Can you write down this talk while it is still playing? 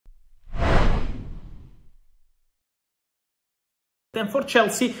And for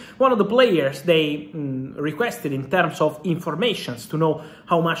Chelsea, one of the players they requested in terms of informations to know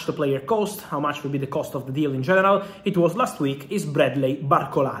how much the player cost, how much will be the cost of the deal in general, it was last week, is Bradley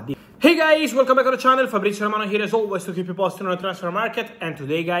Barcola. Hey guys, welcome back to the channel. Fabrizio Romano here as always to keep you posted on the transfer market. And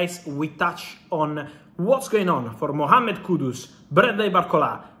today guys, we touch on what's going on for Mohamed Kudus, Bradley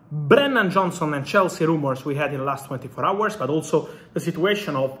Barcola, Brennan Johnson and Chelsea rumours we had in the last 24 hours, but also the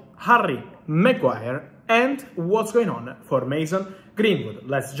situation of Harry Maguire and what's going on for Mason Greenwood.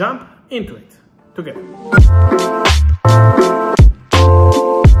 Let's jump into it together.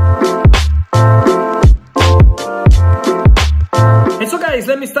 And so guys,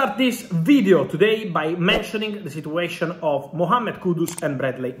 let me start this video today by mentioning the situation of Mohamed Kudus and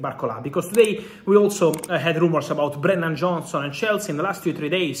Bradley Barcola, because today we also had rumors about Brennan Johnson and Chelsea in the last 2-3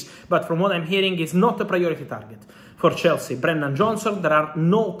 days, but from what I'm hearing is not a priority target for Chelsea. Brennan Johnson, there are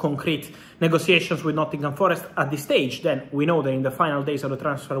no concrete negotiations with Nottingham Forest at this stage. Then we know that in the final days of the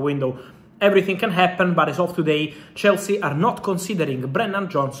transfer window everything can happen, but as of today, Chelsea are not considering Brennan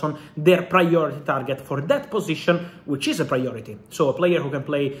Johnson their priority target for that position, which is a priority. So a player who can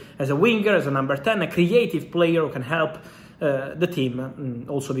play as a winger, as a number 10, a creative player who can help the team,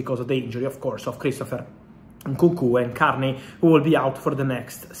 also because of the injury, of course, of Christopher Nkunku and Carney, who will be out for the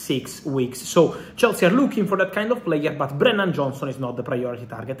next 6 weeks. So Chelsea are looking for that kind of player, but Brennan Johnson is not the priority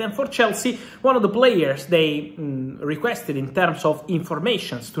target. And for Chelsea, one of the players they requested in terms of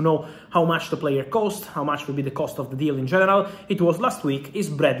informations to know how much the player cost, how much will be the cost of the deal in general, it was last week, is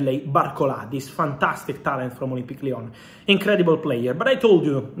Bradley Barcola, this fantastic talent from Olympique Lyon. Incredible player. But I told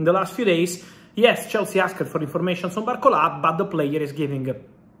you in the last few days, yes, Chelsea asked for information on Barcola, but the player is giving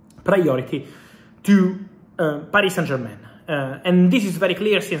priority to Paris Saint-Germain. And this is very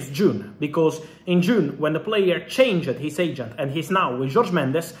clear since June, because in June, when the player changed his agent and he's now with Jorge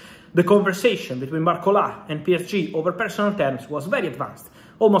Mendes, the conversation between Barcola and PSG over personal terms was very advanced,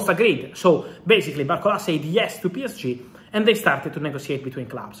 almost agreed. So basically, Barcola said yes to PSG and they started to negotiate between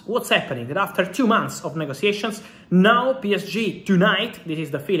clubs. What's happening? That after 2 months of negotiations, now PSG tonight, this is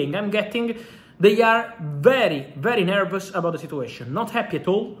the feeling I'm getting, they are very, very nervous about the situation. Not happy at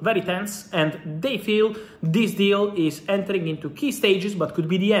all, very tense, and they feel this deal is entering into key stages, but could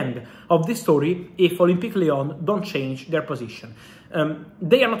be the end of this story if Olympique Lyon don't change their position.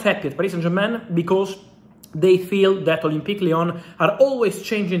 They are not happy at Paris Saint-Germain because they feel that Olympique Lyon are always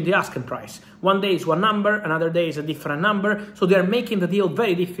changing the asking price. One day is one number, another day is a different number, so they are making the deal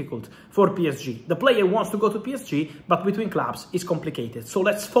very difficult for PSG. The player wants to go to PSG, but between clubs is complicated. So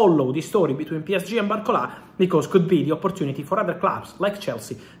let's follow this story between PSG and Barcola, because could be the opportunity for other clubs like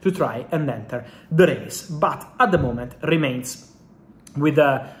Chelsea to try and enter the race. But at the moment remains with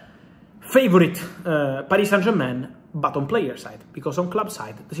the favorite Paris Saint-Germain, but on player side, because on club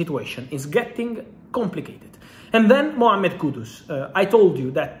side the situation is getting complicated. And then Mohamed Kudus. I told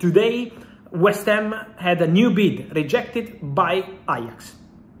you that today West Ham had a new bid rejected by Ajax.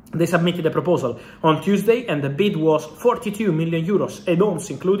 They submitted a proposal on Tuesday and the bid was 42 million euros, add-ons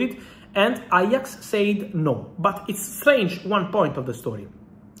included, and Ajax said no. But it's strange one point of the story.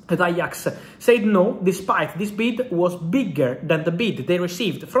 That Ajax said no, despite this bid was bigger than the bid they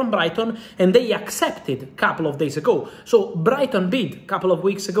received from Brighton and they accepted a couple of days ago. So Brighton bid a couple of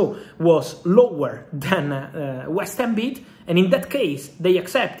weeks ago was lower than West Ham bid, and in that case they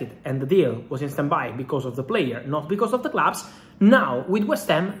accepted and the deal was in standby because of the player, not because of the clubs. Now with West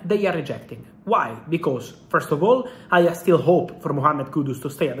Ham they are rejecting. Why? Because first of all, I still hope for Mohamed Kudus to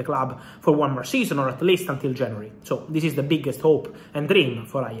stay at the club for one more season, or at least until January. So this is the biggest hope and dream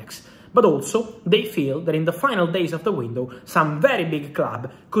for Ajax. But also, they feel that in the final days of the window, some very big club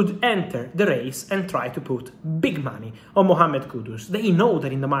could enter the race and try to put big money on Mohamed Kudus. They know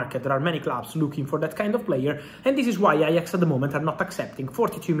that in the market there are many clubs looking for that kind of player, and this is why Ajax at the moment are not accepting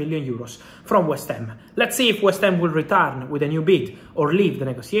 42 million euros from West Ham. Let's see if West Ham will return with a new bid or leave the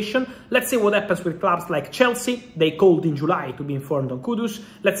negotiation. Let's see what happens with clubs like Chelsea. They called in July to be informed on Kudus.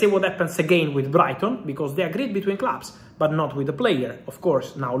 Let's see what happens again with Brighton, because they agreed between clubs, but not with the player. Of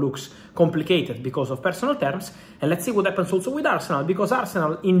course, now looks complicated because of personal terms. And let's see what happens also with Arsenal, because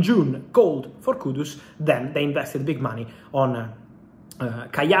Arsenal in June called for Kudus, then they invested big money on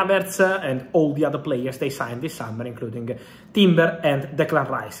Kai Havertz and all the other players they signed this summer, including Timber and Declan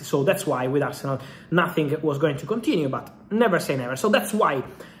Rice. So that's why with Arsenal nothing was going to continue, but never say never. So that's why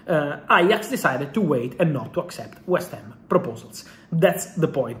Ajax decided to wait and not to accept West Ham proposals. That's the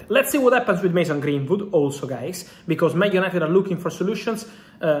point. Let's see what happens with Mason Greenwood also, guys, because Man United are looking for solutions.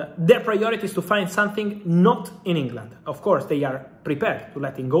 Their priority is to find something not in England. Of course, they are prepared to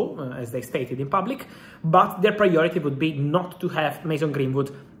let him go, as they stated in public, but their priority would be not to have Mason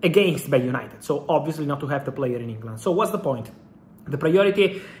Greenwood against Man United. So obviously not to have the player in England. So what's the point? The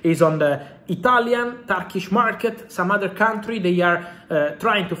priority is on the Italian, Turkish market, some other country. They are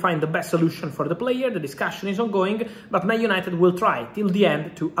trying to find the best solution for the player. The discussion is ongoing, but Man United will try till the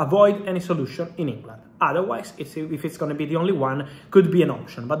end to avoid any solution in England. Otherwise, if it's going to be the only one, could be an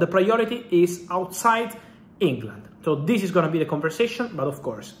option. But the priority is outside England. So this is going to be the conversation, but of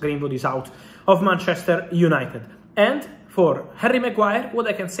course, Greenwood is out of Manchester United. And for Harry Maguire, what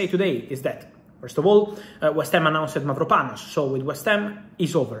I can say today is that, first of all, West Ham announced Mavropanos, so with West Ham,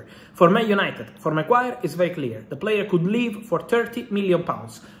 it's over. For Man United, for Maguire, it's very clear. The player could leave for £30 million.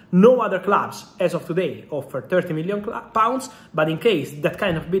 No other clubs, as of today, offer £30 million, but in case that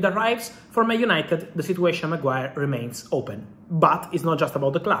kind of bid arrives, for Man United, the situation Maguire remains open. But it's not just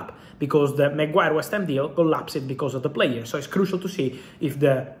about the club, because the Maguire-West Ham deal collapsed because of the player, so it's crucial to see if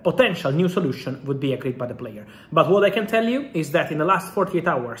the potential new solution would be agreed by the player. But what I can tell you is that in the last 48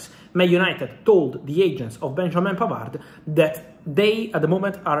 hours, Man United told the agents of Benjamin Pavard that they, at the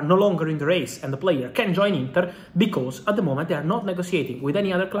moment, are no longer in the race and the player can join Inter because, at the moment, they are not negotiating with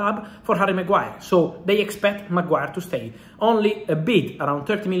any other club for Harry Maguire. So they expect Maguire to stay. Only a bid around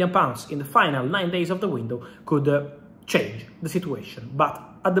 £30 million in the final 9 days of the window could change the situation. But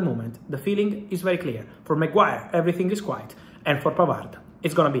at the moment, the feeling is very clear. For Maguire, everything is quiet, and for Pavard,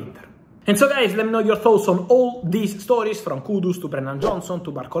 it's gonna be Inter. And so guys, let me know your thoughts on all these stories, from Kudus to Brennan Johnson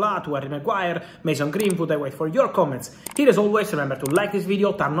to Barcola to Harry Maguire, Mason Greenwood. I wait for your comments. Here as always, remember to like this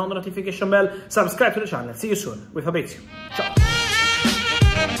video, turn on the notification bell, subscribe to the channel. See you soon with Fabrizio. Ciao!